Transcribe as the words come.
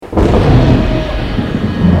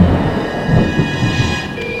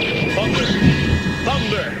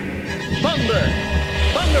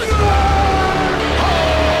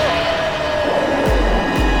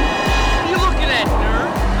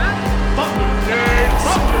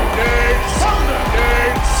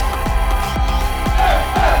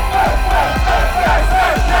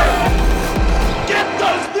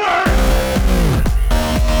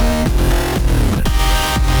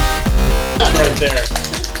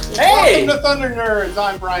Hey! Welcome to Thunder Nerds.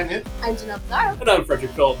 I'm Brian Hitt. I'm Janelle Pizarro. And I'm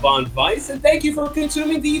Frederick Philip Von Weiss, and thank you for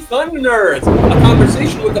consuming the Thunder Nerds, a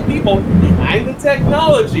conversation with the people behind the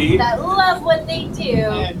technology. That love what they do.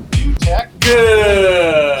 And you tech.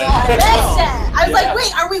 Good! I was like,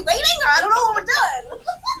 wait, are we waiting? Or I don't know what we're doing.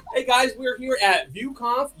 Hey guys, we're here at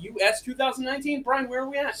ViewConf US 2019. Brian, where are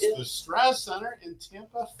we at? The Strauss Center in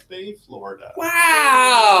Tampa Bay, Florida.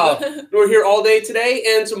 Wow! We're here all day today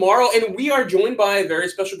and tomorrow, and we are joined by a very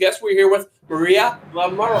special guest. We're here with Maria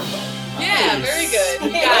Lamarco. Yeah, very good.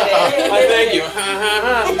 You got it. Thank you.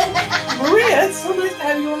 Maria, it's so nice to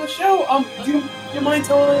have you on the show. Do you mind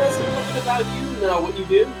telling us a little bit about you and what you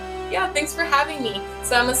do? Yeah, thanks for having me.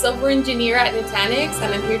 So I'm a software engineer at Nutanix,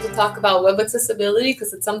 and I'm here to talk about web accessibility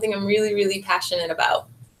because it's something I'm really, really passionate about.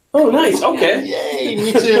 Oh, nice. Okay. Yay,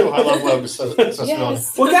 me too. I love web accessibility.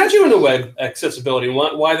 Yes. What got you into web accessibility?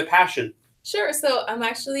 Why the passion? Sure. So I'm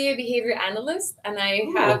actually a behavior analyst, and I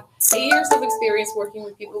have 8 years of experience working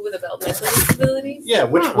with people with developmental disabilities. Yeah,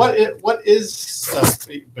 what is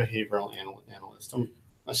a behavioral analyst?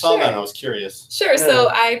 I saw that and I was curious. Sure. So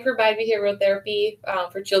I provide behavioral therapy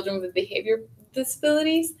for children with behavior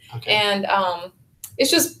disabilities. Okay. And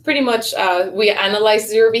it's just pretty much we analyze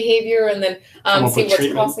their behavior and then see what's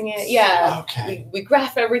treatment? causing it. Yeah. Okay. We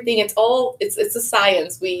graph everything. It's a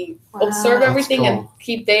science. We observe everything That's and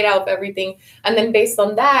keep data of everything. And then based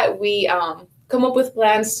on that, we come up with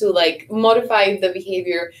plans to like modify the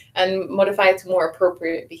behavior and modify it to more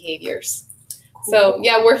appropriate behaviors. So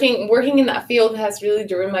yeah, working in that field has really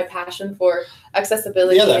driven my passion for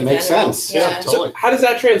accessibility. Yeah, that in makes general. sense. Yeah, totally. So how does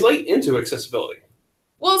that translate into accessibility?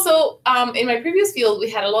 Well, so in my previous field, we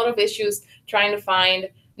had a lot of issues trying to find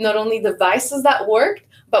not only devices that worked,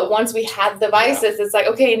 but once we had devices, it's like,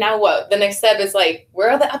 okay, now what? The next step is like, where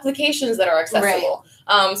are the applications that are accessible?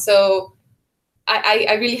 So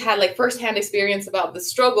I really had like firsthand experience about the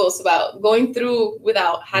struggles about going through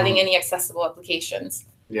without having any accessible applications.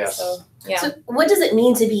 Yes. So, yeah. So what does it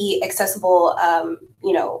mean to be accessible,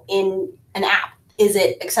 in an app? Is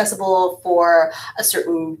it accessible for a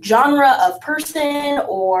certain genre of person,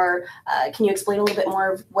 or can you explain a little bit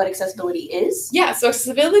more of what accessibility is? Yeah, so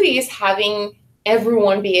accessibility is having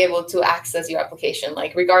everyone be able to access your application,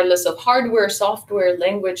 like regardless of hardware, software,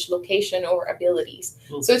 language, location, or abilities.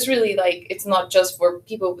 So it's really like, it's not just for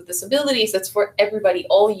people with disabilities, it's for everybody,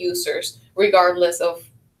 all users, regardless of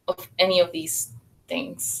any of these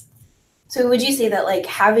things. So would you say that like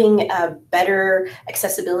having better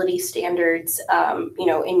accessibility standards,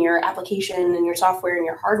 in your application and your software and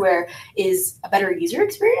your hardware is a better user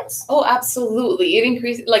experience? Oh, absolutely. It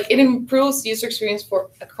improves user experience for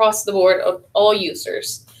across the board of all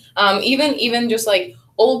users. Even just like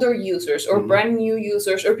older users or brand new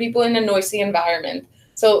users or people in a noisy environment.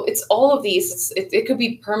 So it's all of these. It could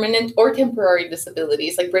be permanent or temporary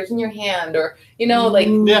disabilities, like breaking your hand or,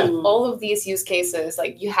 all of these use cases.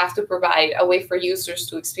 Like you have to provide a way for users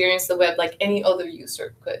to experience the web like any other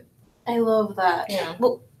user could. I love that. Yeah.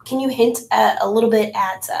 Well, can you hint a little bit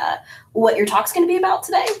at what your talk's going to be about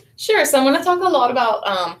today? Sure. So I'm going to talk a lot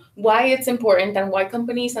about why it's important and why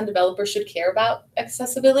companies and developers should care about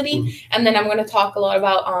accessibility. And then I'm going to talk a lot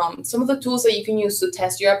about some of the tools that you can use to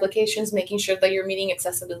test your applications, making sure that you're meeting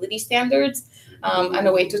accessibility standards, and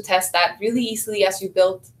a way to test that really easily as you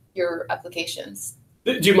build your applications.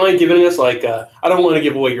 Do you mind giving us I don't want to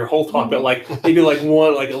give away your whole talk, but maybe a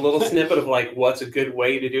little snippet of what's a good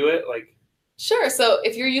way to do it? Sure. So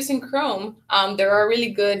if you're using Chrome, there are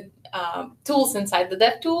really good tools inside the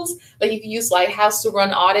DevTools. Like you can use Lighthouse to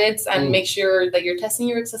run audits and make sure that you're testing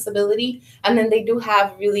your accessibility. And then they do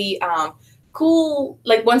have really cool,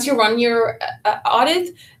 like once you run your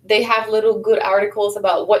audit, they have little good articles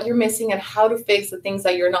about what you're missing and how to fix the things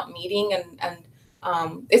that you're not meeting. And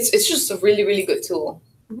it's just a really, really good tool.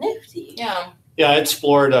 Nifty. Yeah. Yeah, I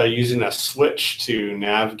explored using a switch to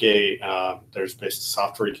navigate. There's basically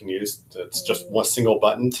software you can use that's just one single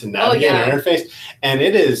button to navigate an interface, and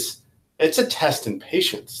it's a test in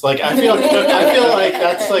patience. Like I feel like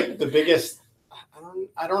that's like the biggest.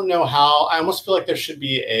 I don't know how. I almost feel like there should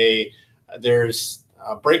be there's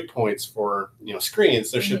breakpoints for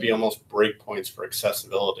screens. There should be almost breakpoints for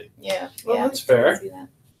accessibility. Yeah. Well, that's fair.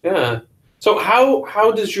 Yeah. So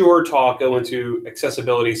how does your talk go into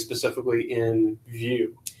accessibility specifically in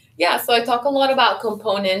Vue? Yeah, so I talk a lot about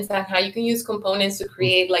components and how you can use components to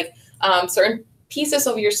create certain pieces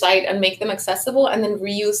of your site and make them accessible and then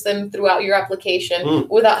reuse them throughout your application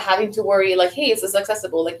without having to worry hey, is this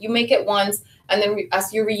accessible? Like you make it once and then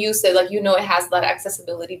as you reuse it, it has that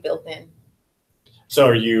accessibility built in.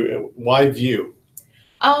 So why Vue?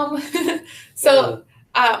 What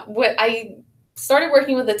I started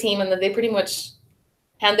working with the team and then they pretty much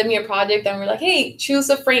handed me a project and were like, hey, choose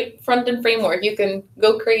a front-end framework. You can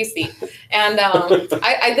go crazy. And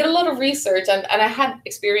I did a lot of research and I had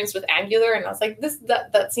experience with Angular and I was like,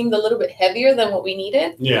 that seemed a little bit heavier than what we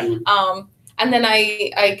needed. Yeah. And then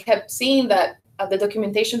I kept seeing that the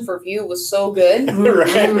documentation for Vue was so good.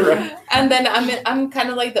 Right. And then I'm kind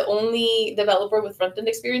of like the only developer with front-end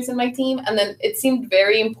experience in my team. And then it seemed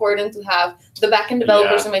very important to have the back-end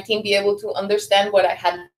developers in my team be able to understand what I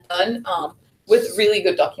had done with really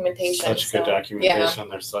good documentation. Such good documentation on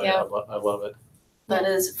their site. Yeah. I love it. That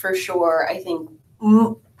is for sure, I think,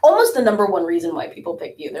 almost the number one reason why people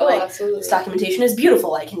pick Vue. They're like, absolutely. this documentation is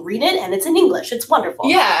beautiful. I can read it and it's in English. It's wonderful.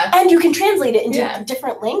 Yeah. And you can translate it into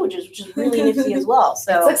different languages, which is really nifty as well.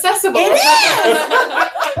 So It's accessible. It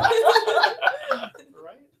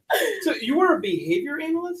So you were a behavior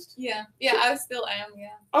analyst? Yeah, I still am, yeah.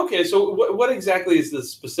 Okay, so what exactly is the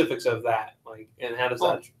specifics of that? Like, and how does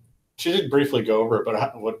that? She did briefly go over it, but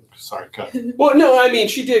sorry, cut. Well, no, I mean,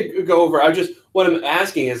 she did go over. What I'm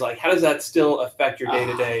asking is like, how does that still affect your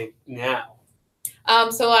day-to-day now?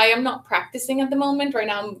 So I am not practicing at the moment. Right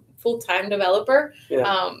now, I'm a full-time developer.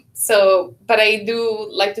 Yeah. But I do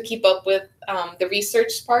like to keep up with the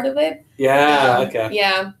research part of it. Yeah, okay.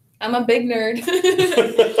 Yeah, I'm a big nerd.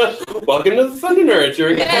 Welcome to the Thunder Nerds.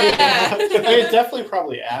 Yeah. It definitely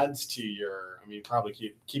probably adds to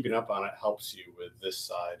probably keeping up on it helps you with this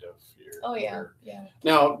side of your. Oh, yeah. your- Yeah.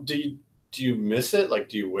 Now, do you miss it? Like,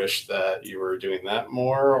 do you wish that you were doing that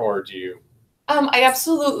more, or do you? I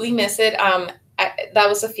absolutely miss it. That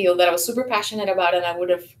was a field that I was super passionate about, and I would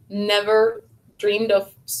have never dreamed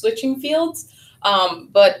of switching fields.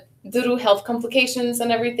 But due to health complications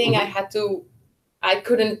and everything, I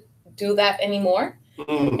couldn't do that anymore.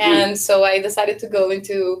 And so I decided to go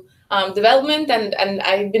into development, and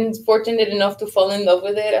I've been fortunate enough to fall in love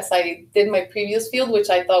with it as I did my previous field, which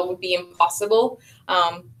I thought would be impossible.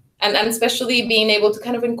 And especially being able to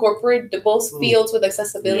kind of incorporate both fields with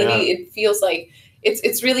accessibility, it feels like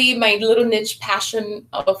it's really my little niche passion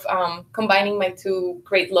of combining my two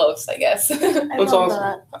great loves, I guess. I That's love awesome.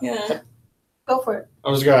 that. Yeah. Go for it. I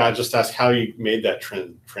was gonna just ask how you made that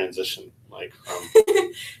transition, like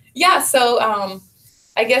from. Yeah, so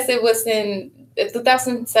I guess it was in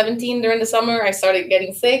 2017 during the summer. I started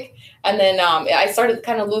getting sick, and then I started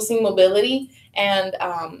kind of losing mobility, and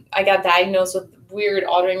I got diagnosed with weird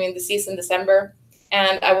autoimmune disease in December,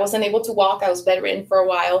 and I wasn't able to walk. I was bedridden for a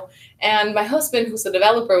while, and my husband, who's a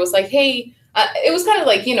developer, was like, hey, it was kind of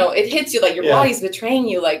like, it hits you, like your body's betraying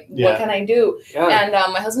you, like, what can I do? Yeah. And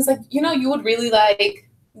my husband's like, you would really like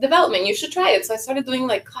development. You should try it. So I started doing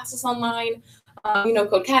like classes online,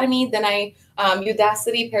 Codecademy. Then I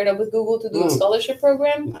Udacity paired up with Google to do a scholarship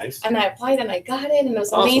program. Nice. And I applied and I got it, and it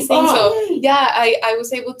was Awesome. amazing. Oh. So yeah, I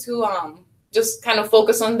was able to just kind of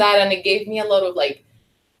focus on that, and it gave me a lot of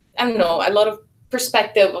a lot of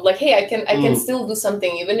perspective of like, hey, I can still do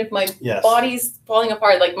something even if my body's falling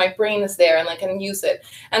apart. Like my brain is there and I can use it.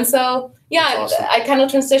 And so Awesome. I kind of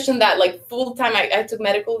transitioned that like full time. I took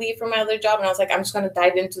medical leave from my other job, and I was like, I'm just gonna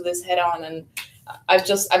dive into this head on, and I've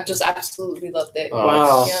just absolutely loved it. Oh,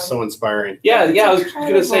 Wow. it's so inspiring. Yeah, I was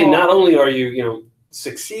going to say, incredible. not only are you,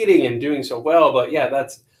 succeeding and doing so well, but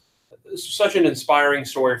that's such an inspiring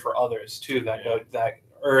story for others too that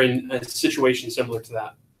are in a situation similar to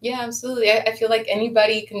that. Yeah, absolutely. I feel like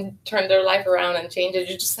anybody can turn their life around and change it.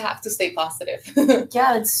 You just have to stay positive.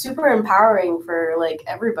 Yeah, it's super empowering for like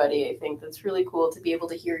everybody. I think that's really cool to be able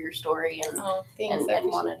to hear your story and Thanks. and I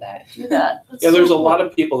want appreciate that. do that. That's Yeah, so there's a cool. lot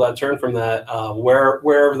of people that turn from that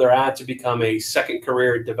wherever they're at to become a second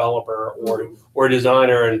career developer or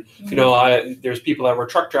designer. And there's people that were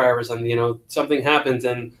truck drivers, and something happens,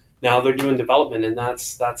 and now they're doing development, and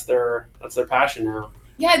that's their passion now.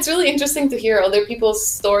 Yeah, it's really interesting to hear other people's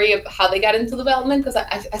story of how they got into development, because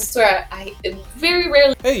I swear I very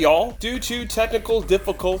rarely. Hey y'all, due to technical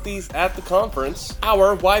difficulties at the conference, our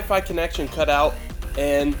Wi-Fi connection cut out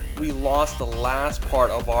and we lost the last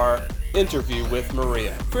part of our interview with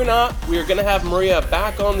Maria. Fear not, we are going to have Maria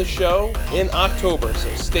back on the show in October,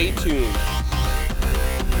 so stay tuned.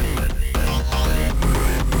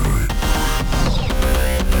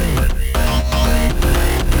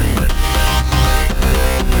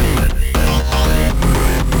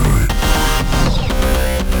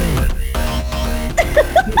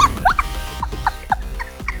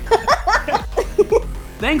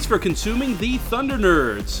 Thanks for consuming the Thunder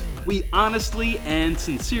Nerds. We honestly and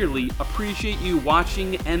sincerely appreciate you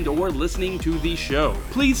watching and or listening to the show.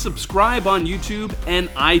 Please subscribe on YouTube and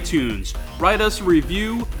iTunes. Write us a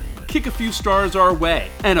review, kick a few stars our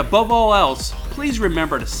way. And above all else, please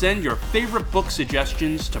remember to send your favorite book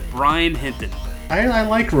suggestions to Brian Hinton. I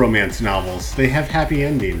like romance novels. They have happy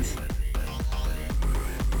endings.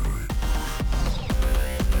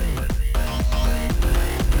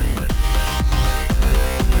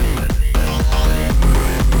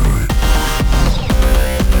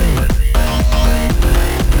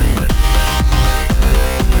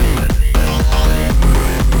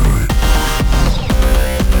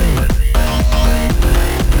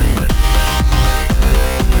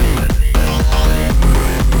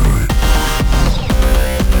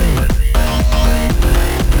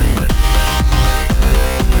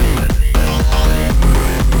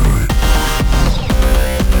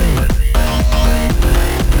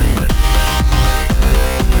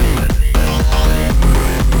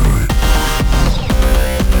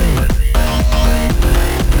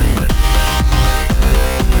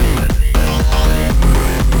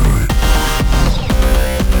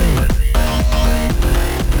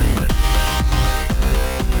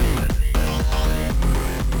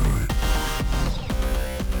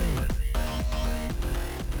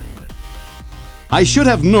 I should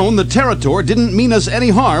have known the Territor didn't mean us any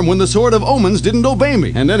harm when the Sword of Omens didn't obey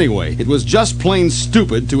me. And anyway, it was just plain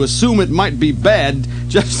stupid to assume it might be bad.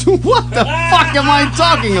 Just what the fuck am I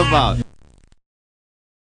talking about?